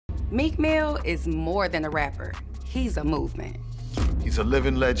Meek Mill is more than a rapper. He's a movement. He's a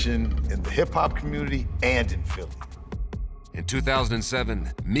living legend in the hip-hop community and in Philly. In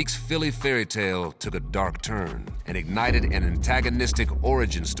 2007, Meek's Philly fairy tale took a dark turn and ignited an antagonistic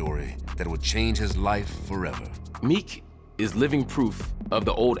origin story that would change his life forever. Meek is living proof of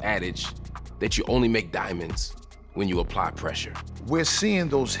the old adage that you only make diamonds when you apply pressure. We're seeing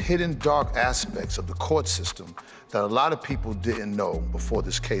those hidden dark aspects of the court system that a lot of people didn't know before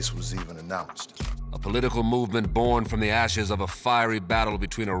this case was even announced. A political movement born from the ashes of a fiery battle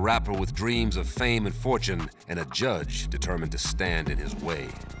between a rapper with dreams of fame and fortune and a judge determined to stand in his way.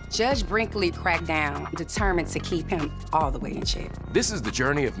 Judge Brinkley cracked down, determined to keep him all the way in check. This is the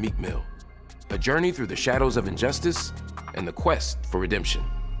journey of Meek Mill, a journey through the shadows of injustice and the quest for redemption.